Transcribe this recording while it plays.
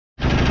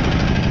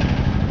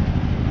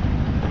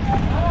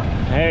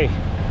Hey,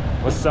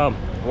 what's up?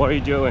 What are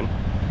you doing?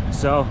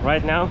 So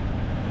right now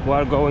we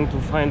are going to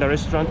find a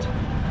restaurant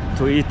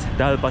to eat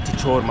Dal Bati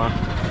Chorma,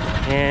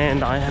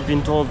 and I have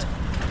been told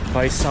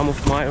by some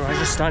of my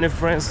Rajasthani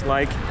friends,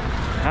 like,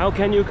 how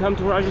can you come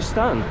to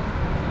Rajasthan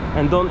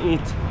and don't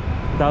eat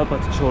Dal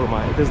Bati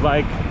Chorma? It is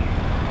like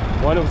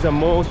one of the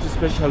most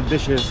special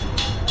dishes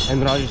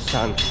in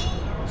Rajasthan.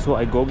 So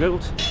I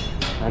googled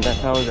and I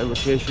found the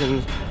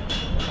locations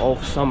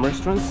of some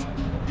restaurants,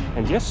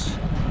 and yes,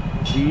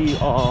 we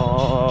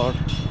are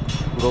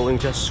going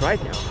just right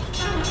now.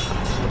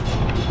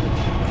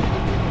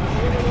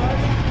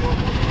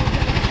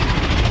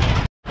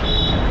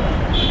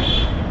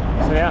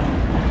 So yeah,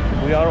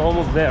 we are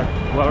almost there.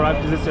 We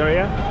arrived to this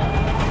area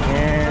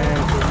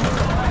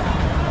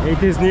and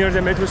it is near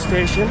the metro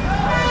station,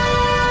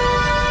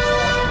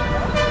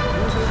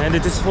 and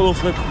it is full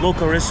of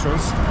local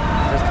restaurants.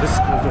 Let's close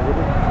the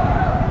river.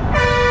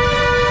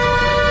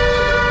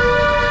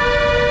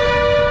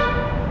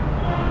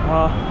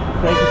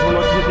 Thank you for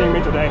not hitting me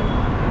today.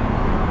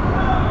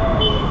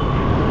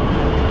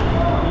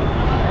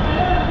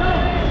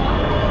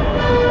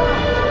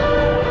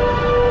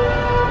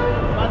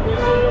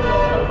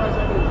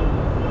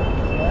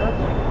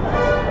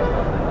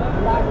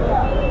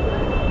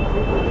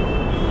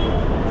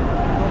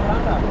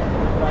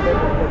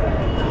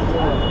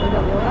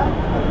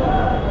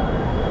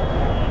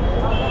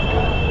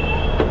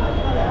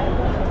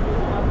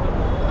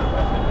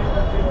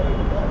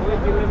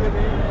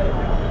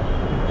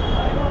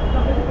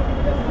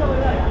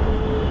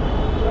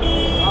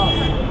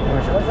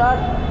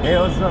 Hey,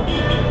 what's up?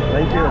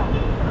 Thank you.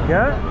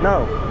 Yeah?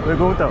 No, we're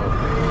going to.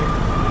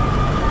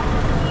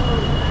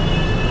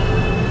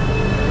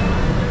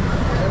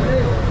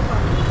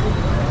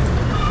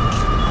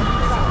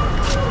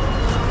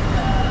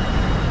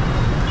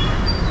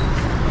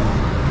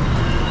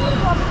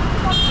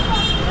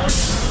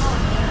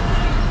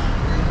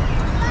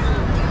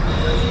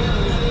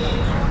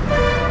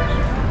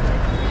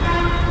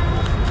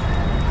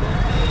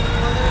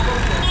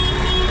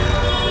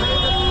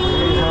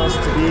 We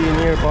must be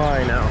nearby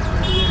now.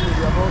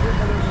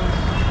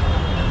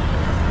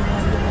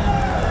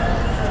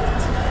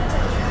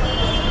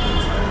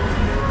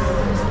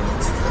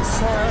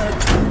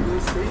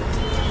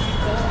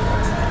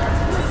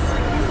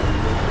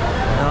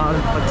 Dal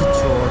Bati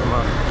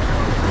Chorma.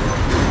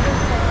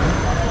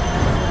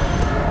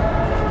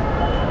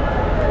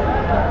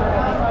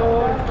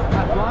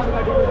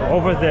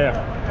 Over there,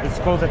 it's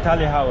called the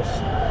Thali House.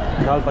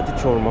 Dal Bati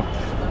Chorma.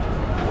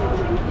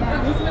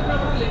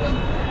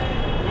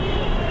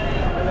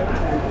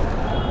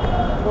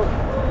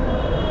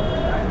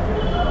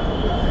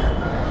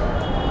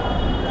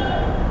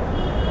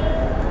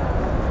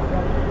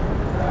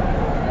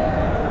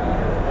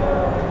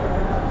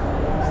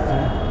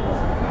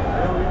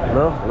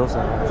 Hello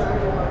sir.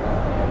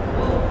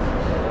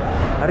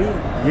 अरे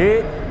ये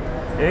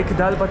एक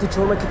दाल बाटी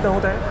चूरमा कितना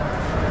होता है?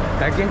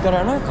 Packing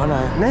कराना खाना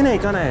है? नहीं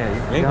खाना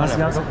है, यहाँ से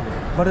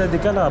पर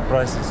दिखा ना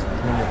प्राइसेस।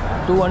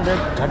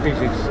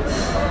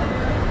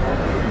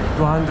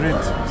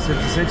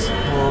 236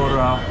 और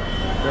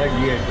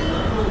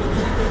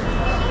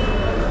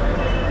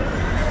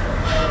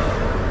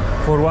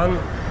for one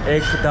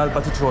एक दाल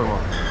बाटी चूरमा।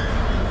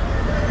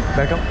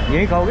 बैठो,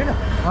 यही खाओगे ना?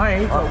 हाँ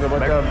यही खाओगे,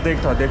 बट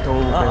देखता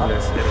हूँ पहले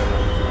से।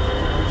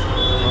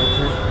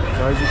 ओके,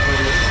 चाय जी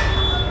करिए।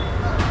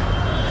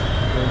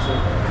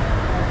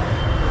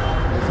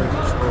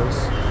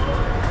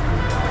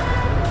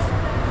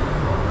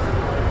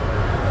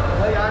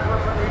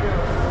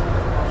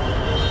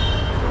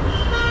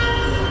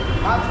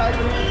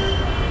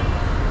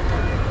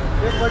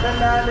 एक बटन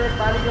डाल, एक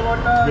पानी की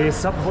बोतल। ये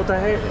सब होता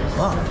है?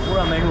 हाँ,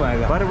 पूरा मेनू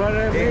आएगा। बराबर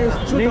है।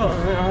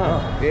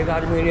 एक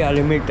आदमी के लिए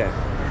लिमिट है।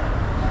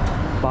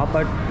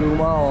 पापड़,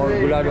 चूरमा और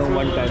गुलाब जामुन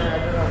वन टाइम।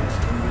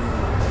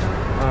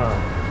 हाँ,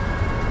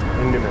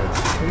 हिंदी में।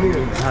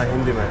 हाँ,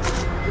 हिंदी में।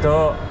 तो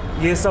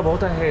ये सब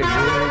होता है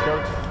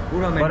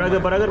पूरा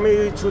बराबर में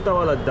छोटा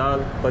वाला दाल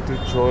बटी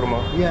चूरमा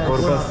और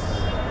बस।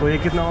 तो ये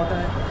कितना होता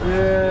है?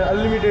 ये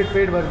अनलिमिटेड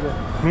पेट भर गया।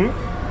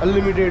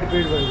 अनलिमिटेड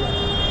पेट भर गया।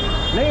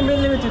 नहीं, मैं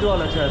लिमिटेड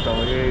वाला चाहता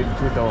हूँ, ये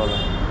छोटा वाला।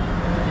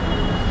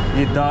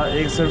 ये दाल,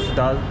 एक सिर्फ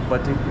दाल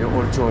बटी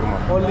और चूरमा।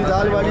 ओनली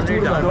दाल बाटी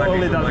चूरमा।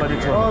 ओनली दाल बटी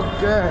चूरमा।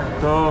 ओके।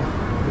 तो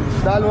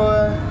दाल वो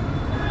है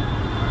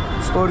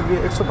स्टोर की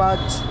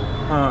 105।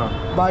 हाँ,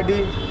 बाटी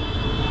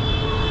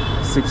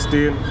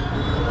 16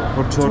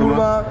 और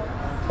चूरमा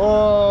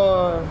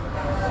और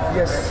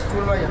यस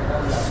चूरमा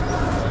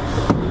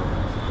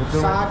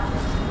 60,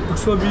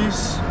 120,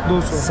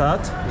 200।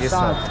 7 ये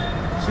 7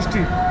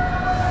 60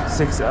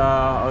 6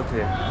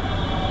 ओके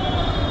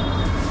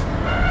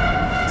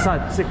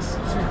 7 6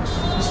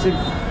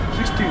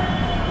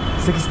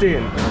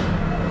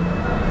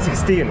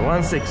 16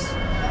 1 6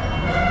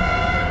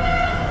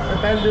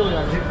 टाइम दे हो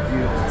जाए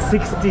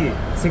 60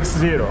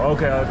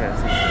 ओके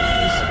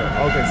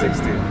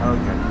 60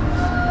 ओके।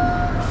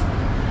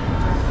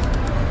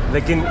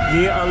 लेकिन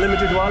ये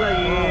अनलिमिटेड वाला,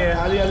 ये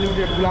खाली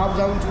अनलिमिटेड गुलाब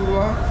जामुन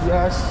चूरमा।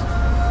 यस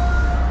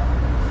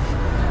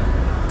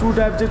 2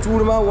 टाइप से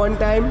चूरमा 1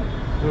 टाइम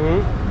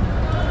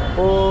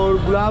और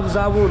गुलाब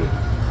जामुन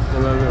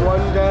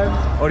 1 टाइम।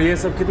 और ये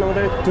सब कितना होता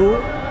है?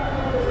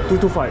 2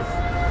 to 5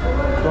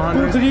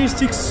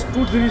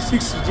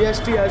 236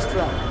 GST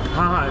एक्स्ट्रा।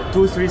 हाँ हाँ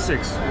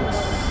 236।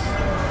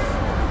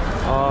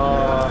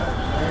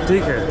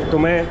 ठीक है, तो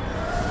मैं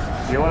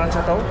ये वाला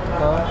चाहता हूँ।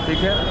 हाँ ठीक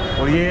है,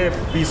 और ये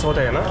पीस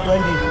होता है ना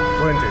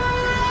 20।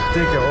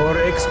 ठीक है, और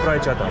एक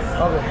स्प्राइट चाहता हूँ।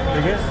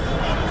 ठीक है,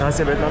 कहाँ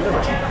से बेचना है?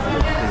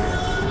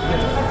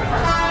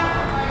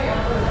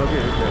 ओके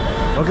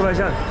ओके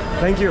भाईजान,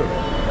 thank you.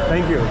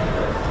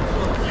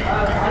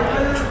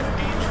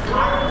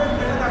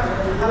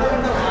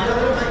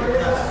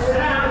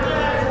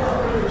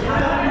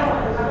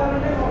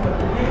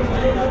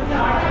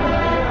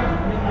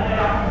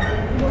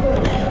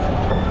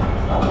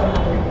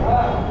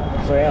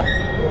 So yeah,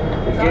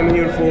 we came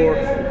here for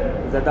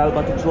the Dal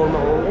Bati Churma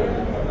only,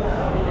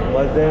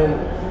 but then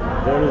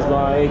there is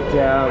like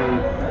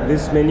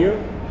this menu.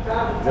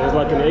 There is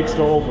like an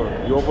extra offer.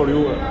 You offer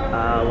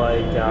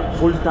like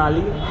full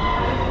thali,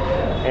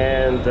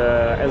 and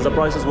the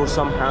prices were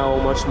somehow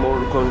much more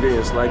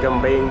convenient. Like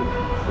I'm paying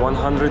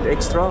 100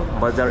 extra,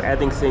 but they're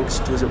adding things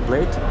to the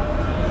plate.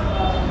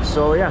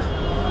 So yeah,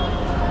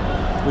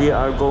 we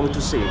are going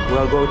to see. We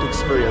are going to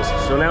experience.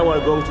 So now we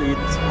are going to eat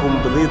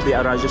completely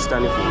a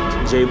Rajasthani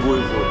food,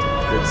 Jaipur food.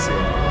 Let's see.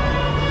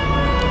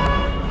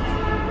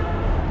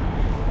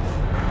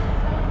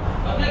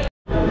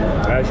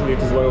 Actually,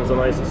 it is one of the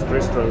nicest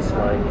restaurants.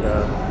 Like,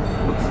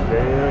 looks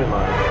very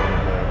nice.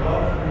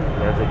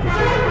 Yeah, the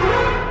kitchen.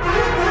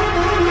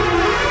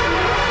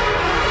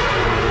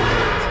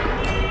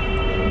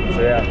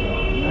 So yeah,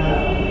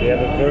 they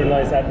have a very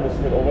nice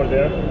atmosphere over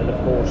there, and of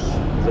course,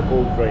 the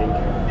cold drink.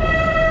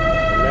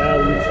 And now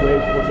let's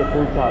wait for the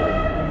full thali,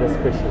 the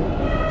special.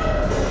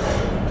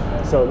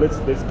 So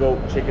let's go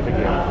check it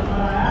again.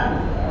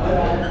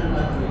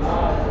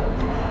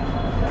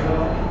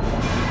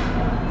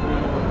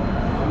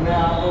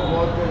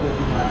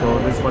 So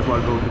this is what we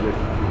are going to get.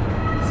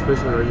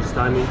 Special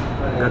Rajasthani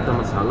gatta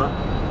masala,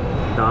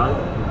 dal,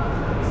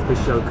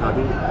 special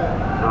curry,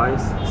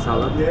 rice,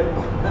 salad, 2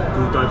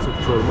 types of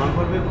churma,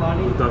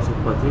 2 types of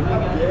bati,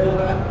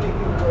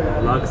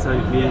 laksa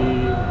ki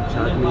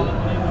chutney,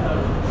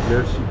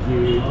 mirchi ki,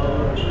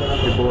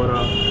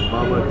 dibora,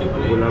 babat,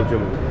 gulab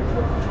jamun.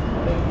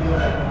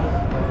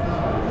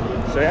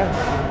 So yeah,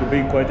 it will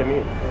be quite a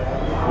meal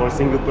for a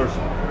single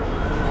person.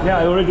 Yeah,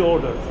 I already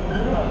ordered.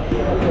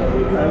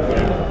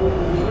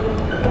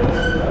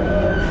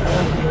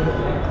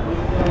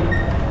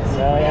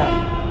 So yeah,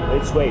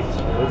 let's wait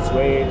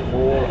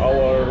for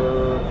our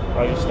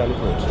Rajasthani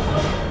food.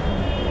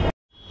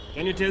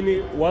 Can you tell me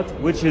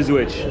which is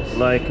which?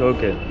 Like,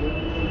 okay.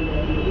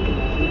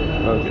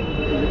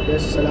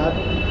 Yes, salad,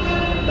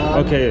 dal.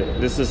 Okay,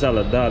 this is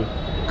salad, dal.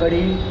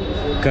 Curry.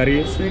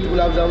 Sweet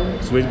gulab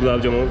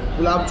jamun.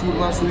 Gulab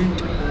churma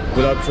sweet.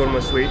 Gulab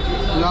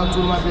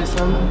churma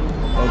besan.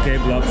 Okay,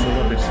 gulab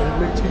churma besan.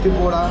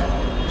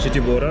 Mirchi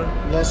bora.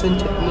 Lasan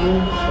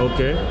chutney.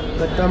 Okay.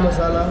 Gatta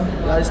masala.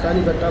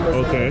 Rajasthani gatta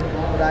masala. Okay.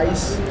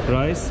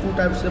 Rice. 2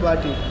 types से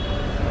बाटी.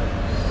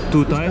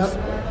 2 types.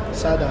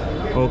 Sada.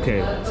 Okay,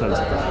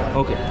 salsa.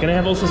 Okay. Can I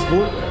have also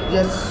spoon?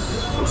 Yes.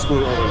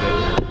 Spoon over there.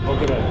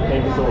 Okay, man.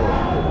 Thank you so much.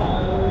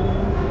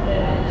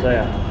 So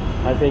yeah,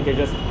 I think I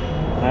just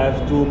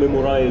have to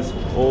memorize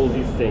all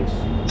these things.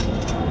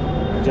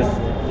 Just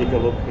take a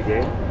look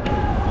again.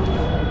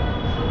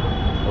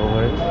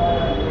 Alright.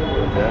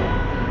 Okay.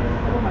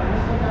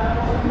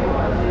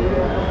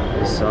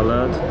 The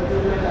salad.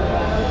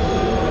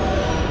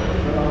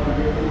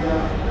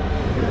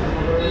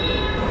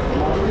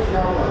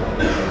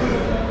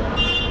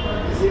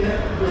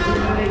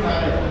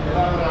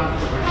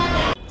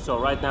 So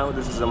right now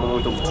this is a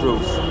moment of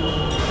truth.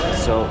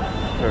 So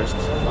first,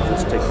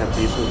 let's take a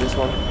piece of this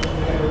one.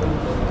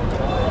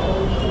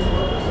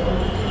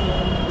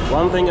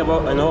 One thing I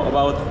know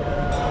about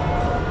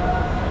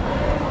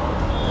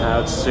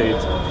how to say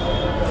it,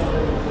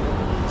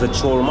 the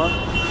churma,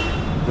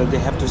 that they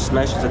have to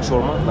smash the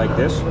churma like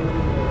this.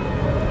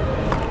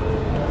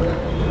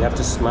 They have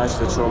to smash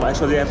the churma.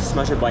 Actually, they have to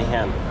smash it by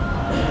hand.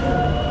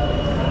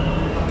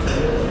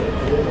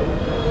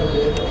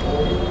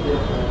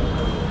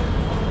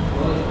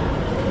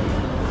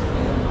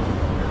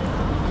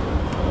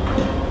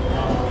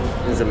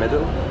 In the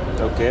middle.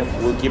 Okay,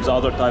 we'll keep the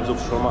other types of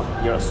churma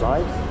here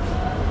aside.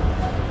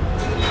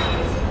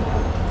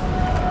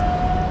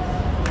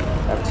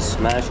 Have to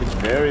smash it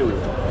very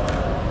well.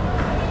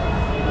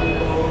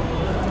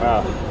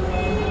 Ah,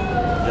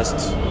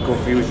 just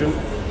confusion.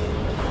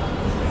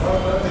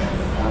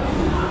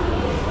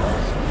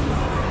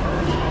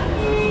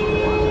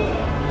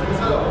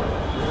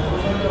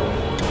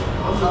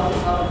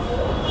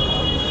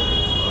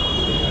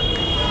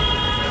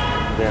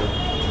 Then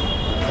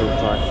we'll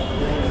try.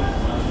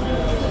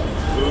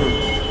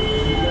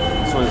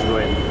 This one is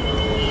great.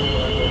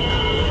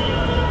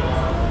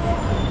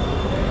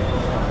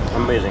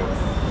 Amazing.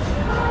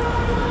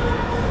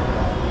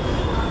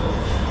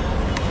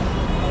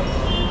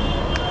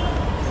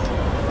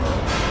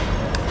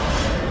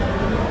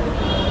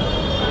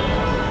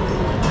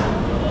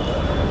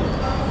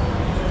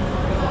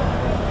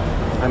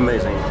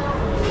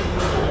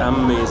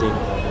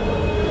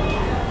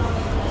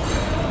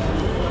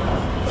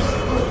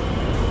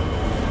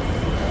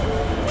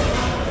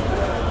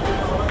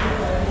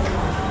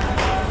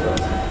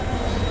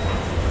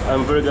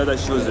 I'm very glad I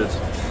chose it.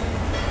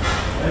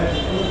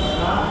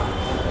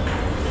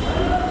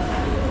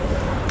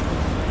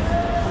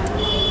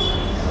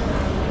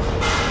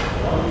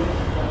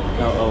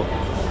 Now, I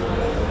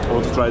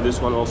want to try this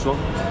one also.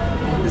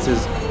 This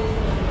is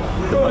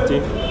the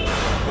bati.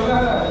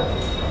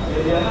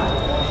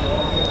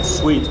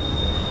 Sweet.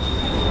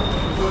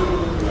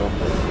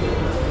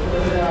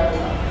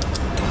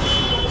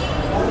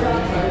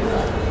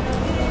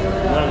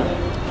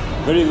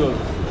 Very good.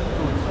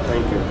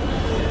 Thank you.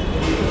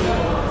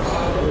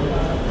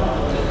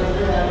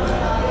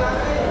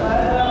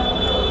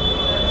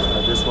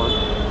 This one.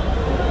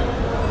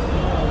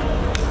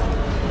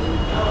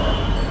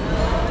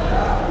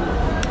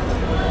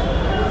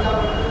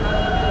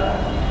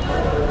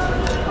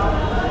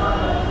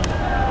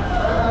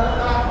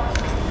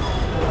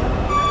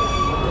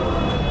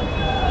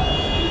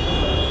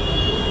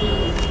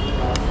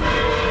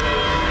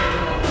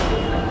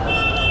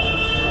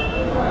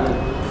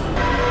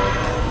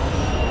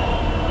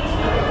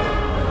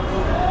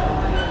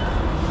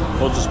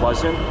 Also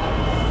spicy.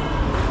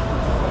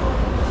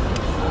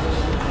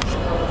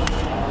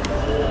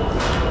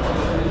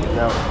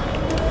 Now,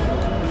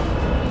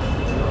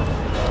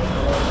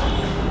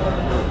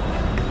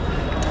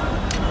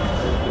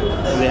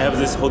 they have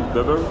this hot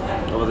pepper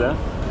over there.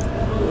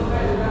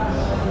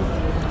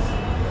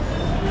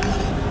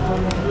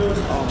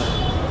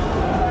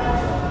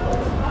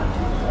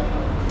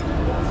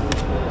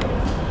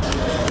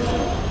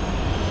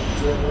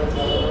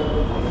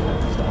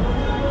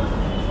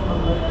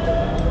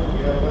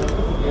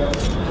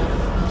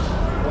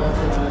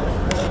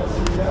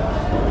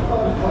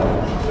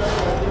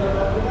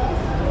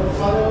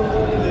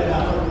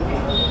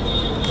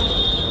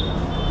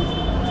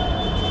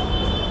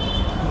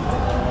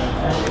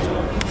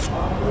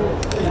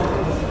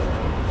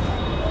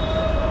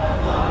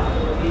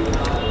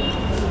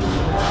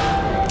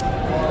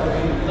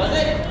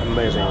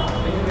 Amazing.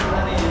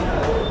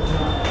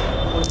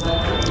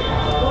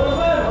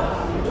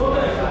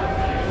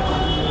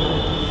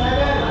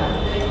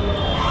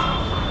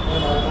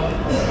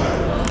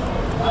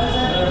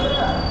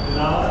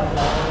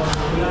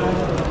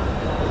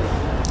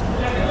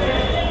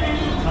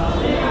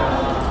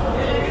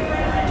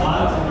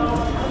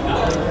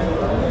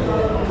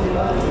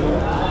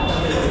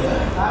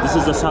 This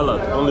is the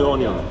salad, only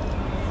onion.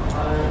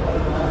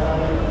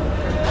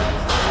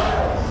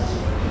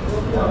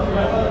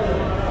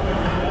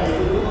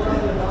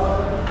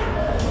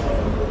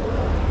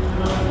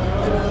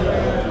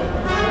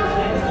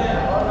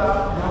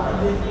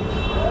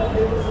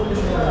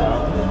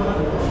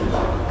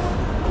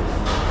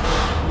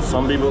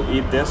 Some people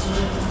eat this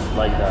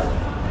like that.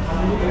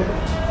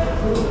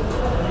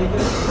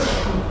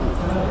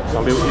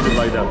 Some people eat it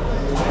like that.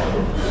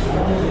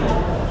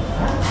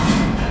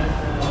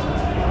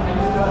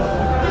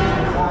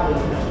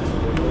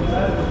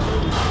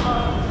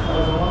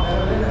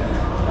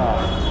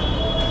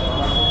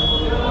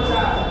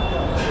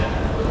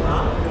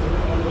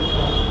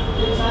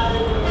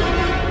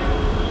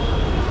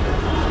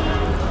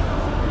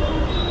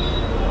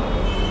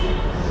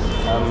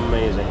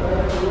 Amazing.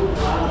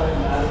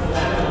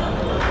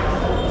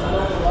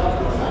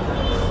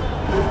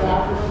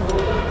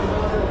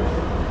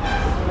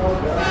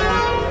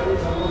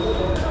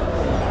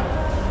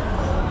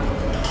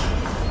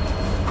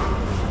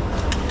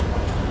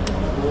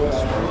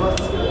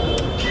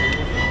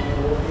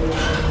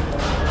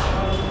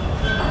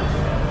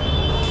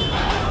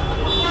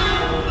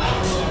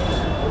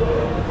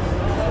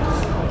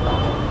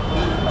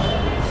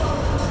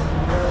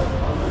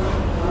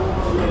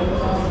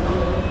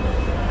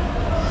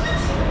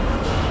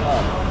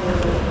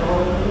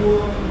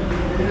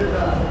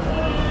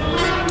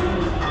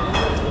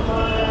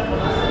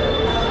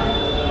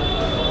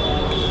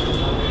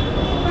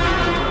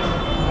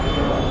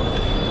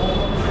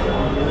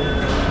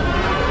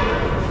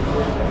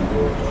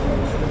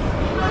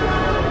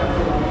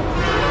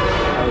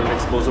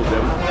 Both of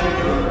them.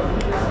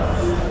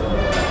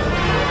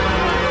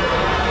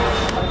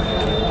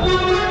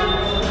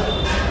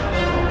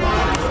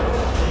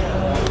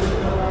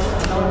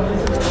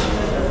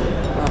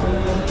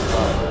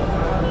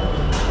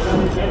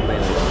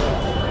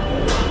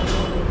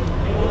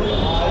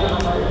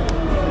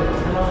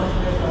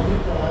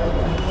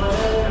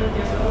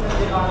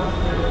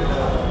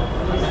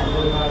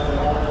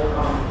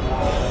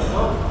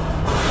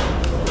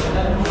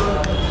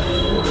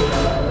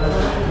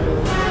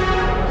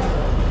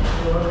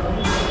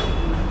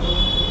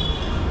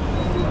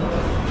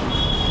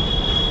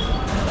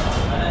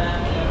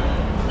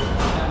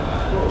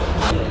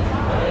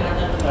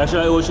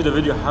 Actually, I watched the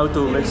video how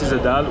to mix the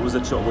dal with the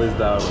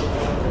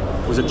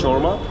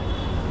chorma.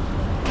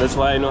 That's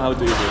why I know how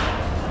to eat it.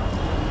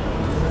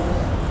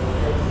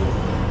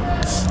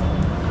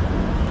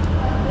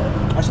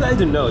 Actually, I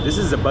don't know. This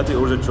is the bati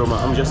or the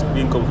chorma. I'm just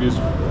being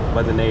confused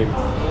by the name.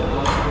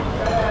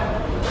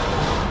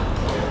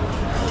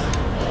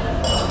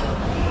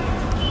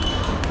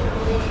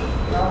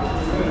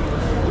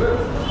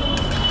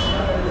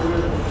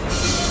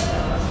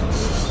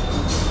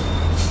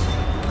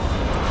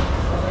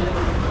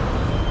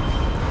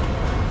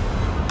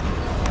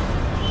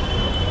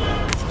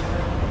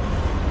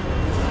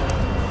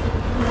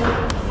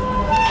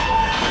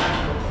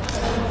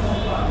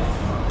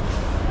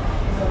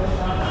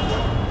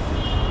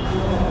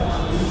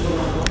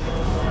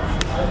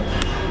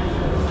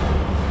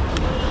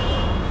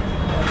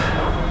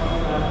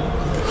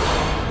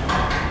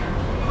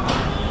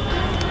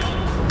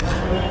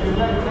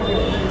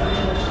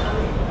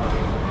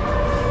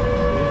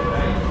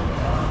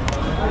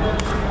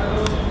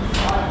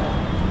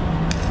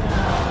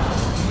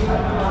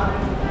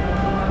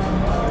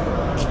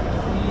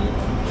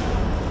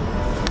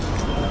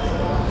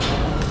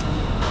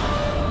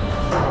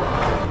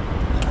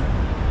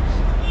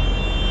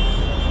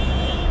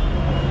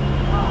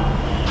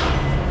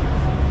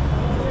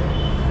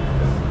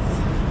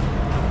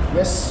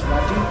 Yes,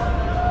 bati.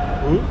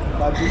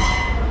 Bati.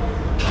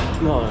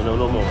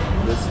 No more.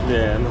 This,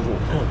 yeah, no more.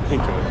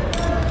 Thank you.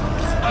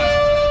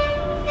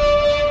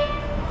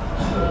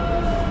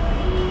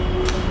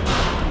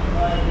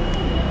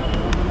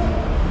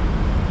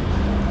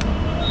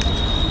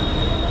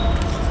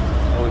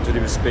 I want to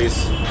leave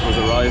space for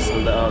the rice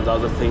and the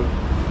other thing.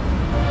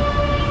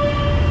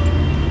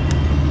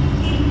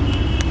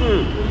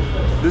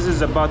 This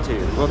is a bati,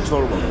 not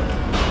chorba.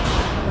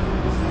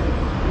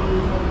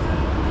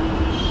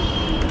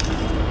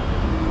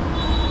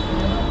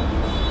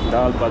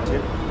 Dal Bati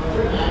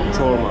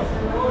Churma.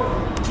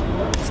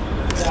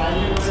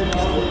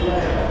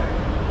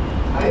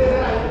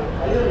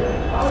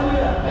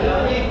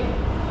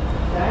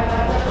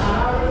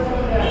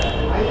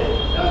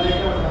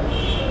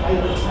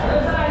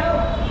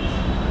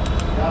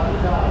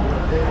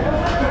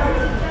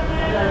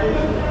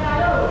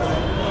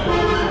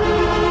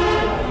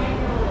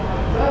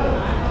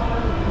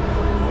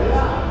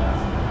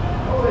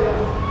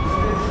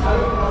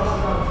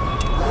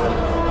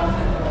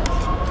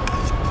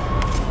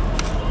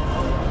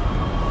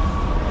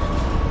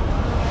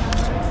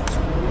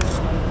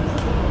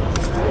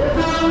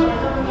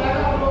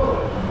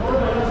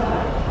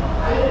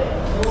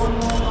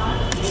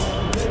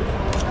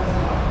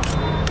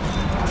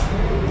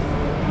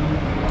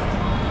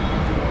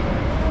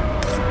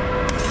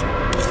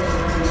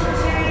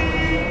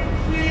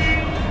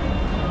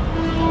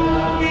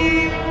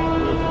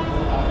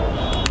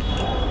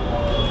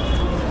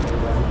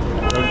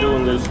 We're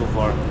doing this so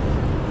far.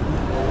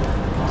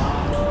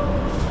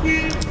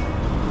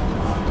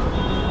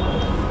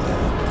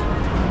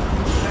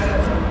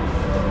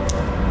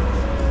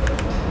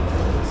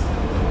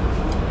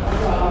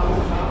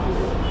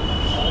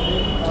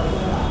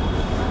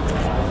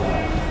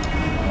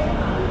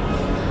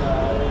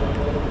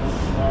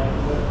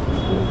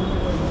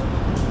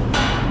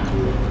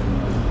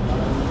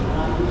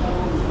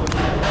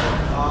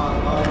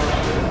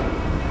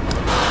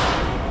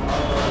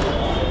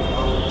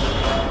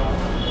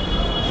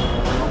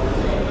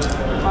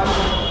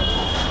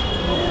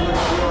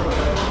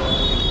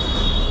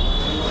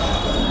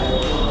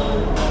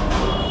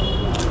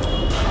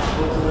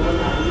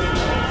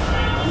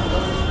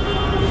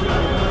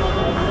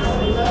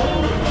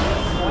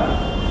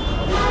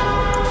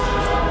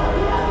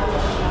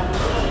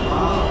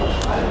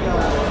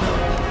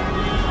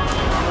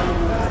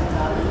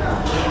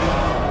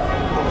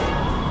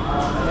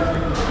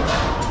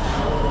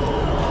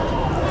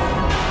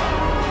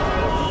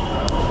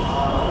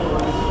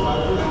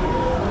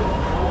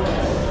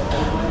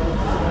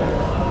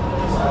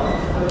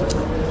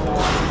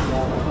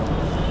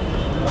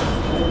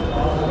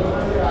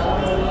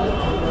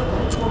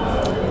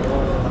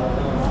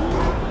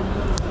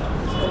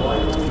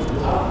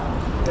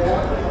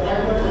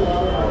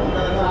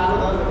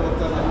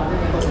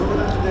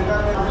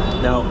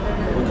 Now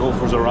we go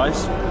for the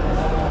rice.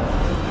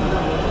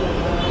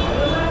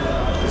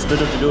 It's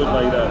better to do it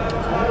like that.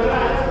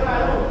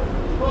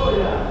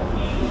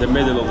 The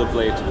middle of the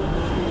plate.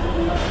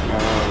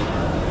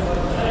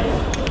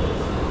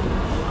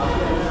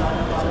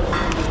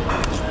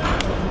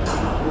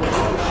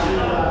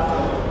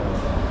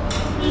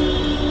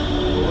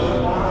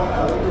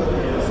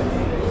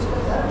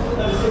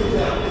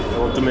 I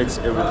want to mix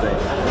everything.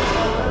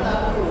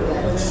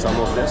 Some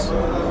of this.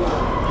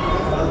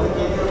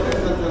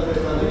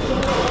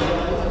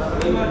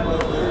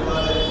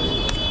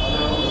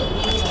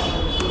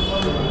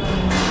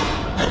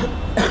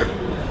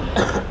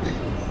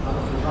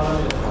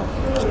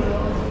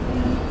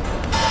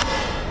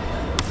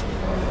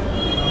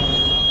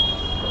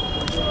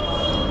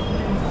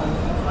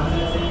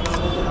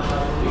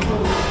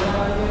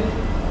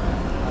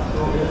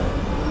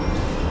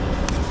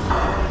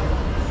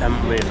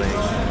 Amazing.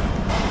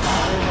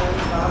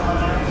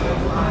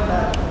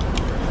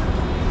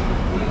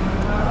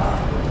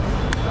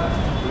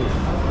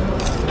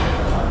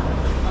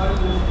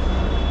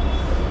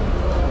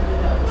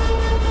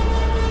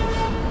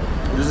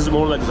 This is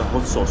more like the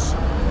hot sauce.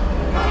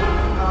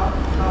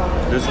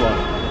 This one,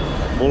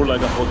 more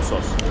like a hot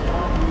sauce.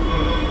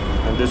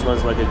 And this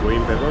one's like a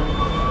green pepper.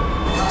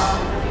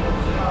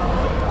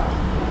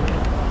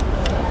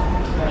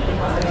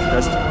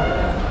 Just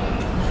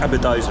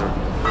appetizer,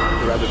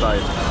 your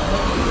appetite.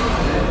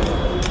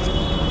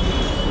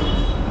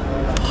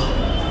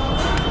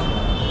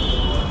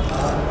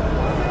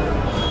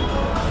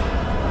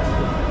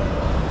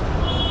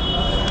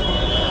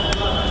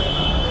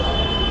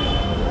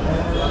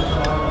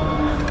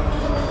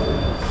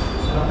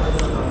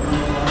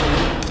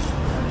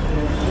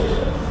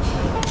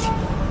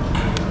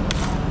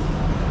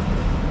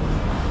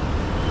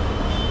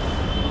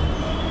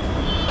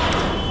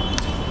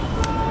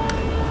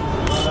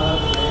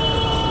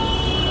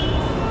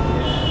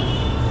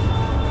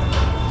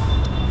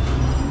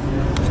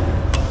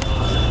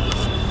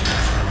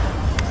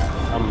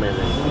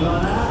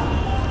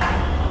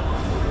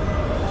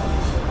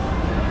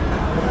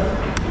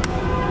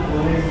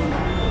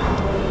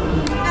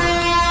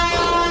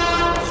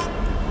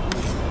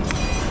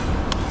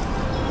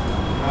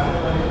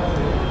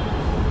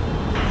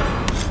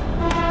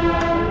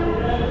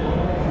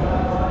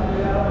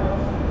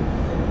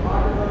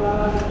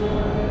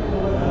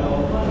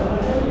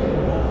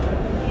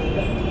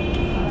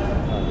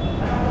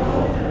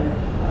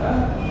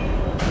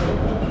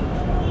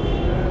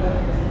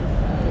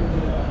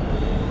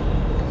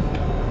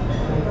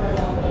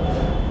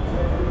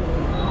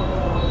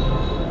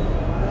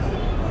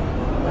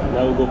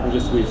 will go for the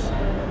sweets.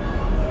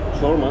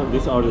 Chorma,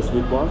 these are the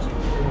sweet ones. We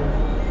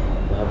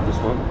have this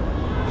one.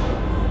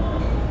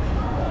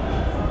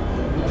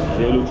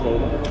 Yellow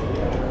chorma.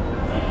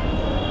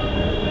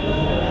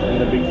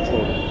 And the big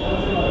chorma.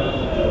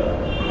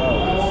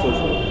 Wow, it's so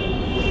sweet.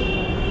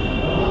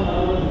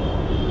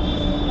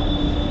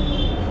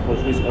 For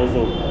this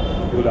also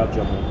gulab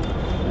jamun.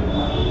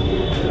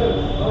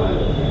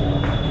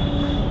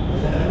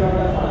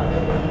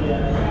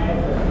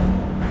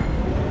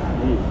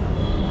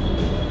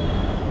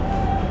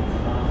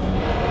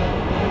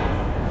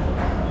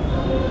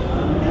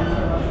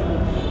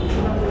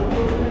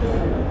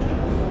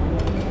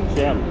 So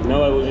yeah,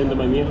 now I will end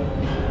my meal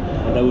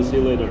and I will see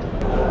you later.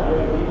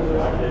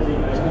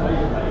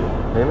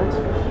 Payment?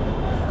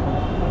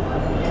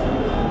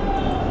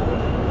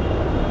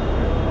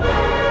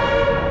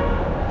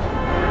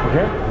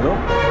 Okay, no?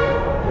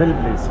 Bill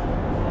please.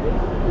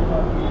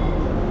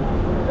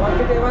 कौन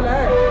सी table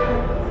है?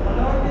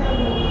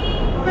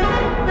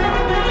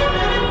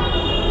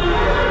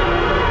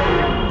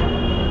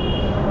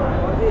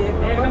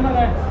 एक number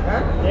है?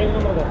 एक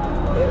number है।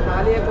 एक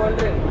खाली एक cold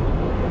drink.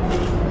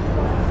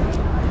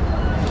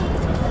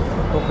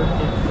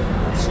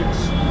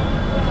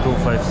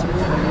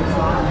 256.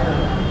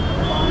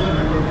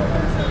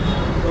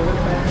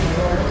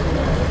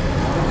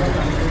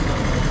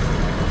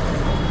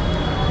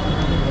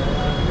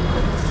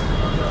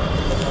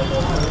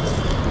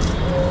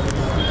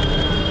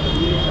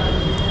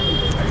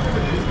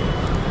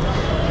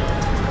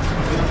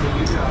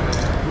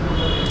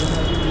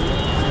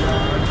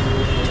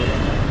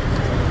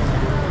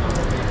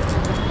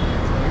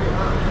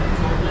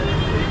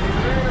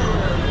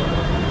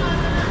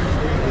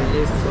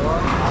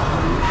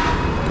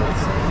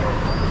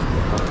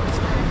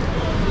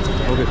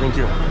 Okay, thank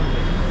you.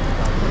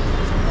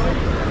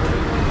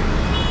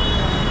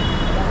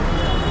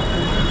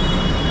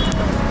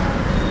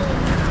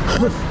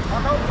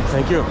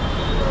 Thank you.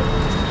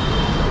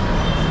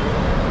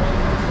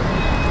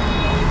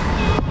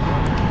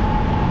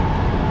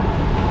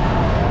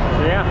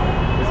 So yeah,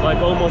 it's like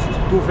almost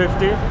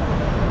 250,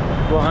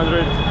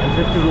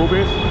 250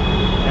 rupees,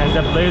 and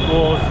the plate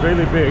was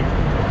really big.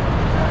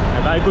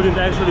 And I couldn't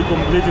actually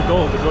complete it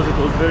all because it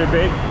was very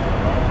big.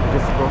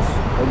 This cross.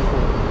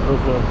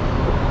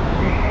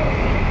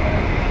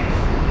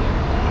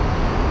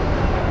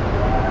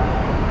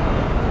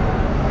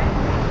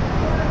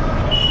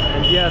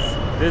 And yes,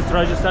 this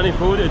Rajasthani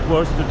food, it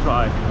worth to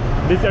try.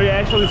 This area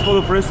actually is full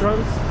of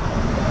restaurants.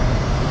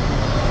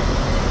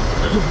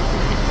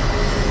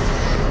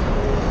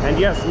 And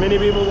yes, many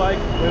people like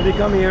when they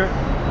come here,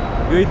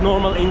 you eat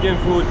normal Indian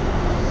food,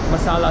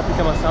 masala,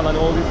 tikka masala and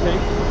all these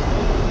things.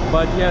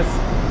 But yes,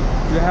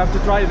 you have to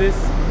try this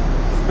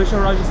special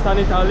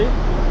Rajasthani thali,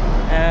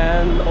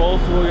 and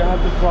also you have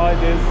to try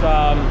this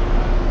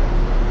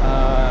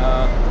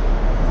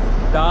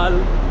Dal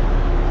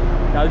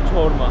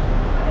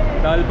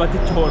Bati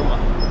Churma.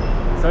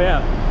 So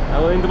yeah, I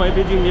will end my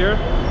video here.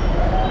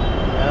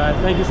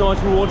 Thank you so much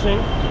for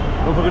watching.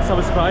 Don't forget to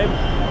subscribe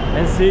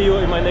and see you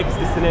in my next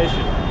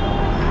destination.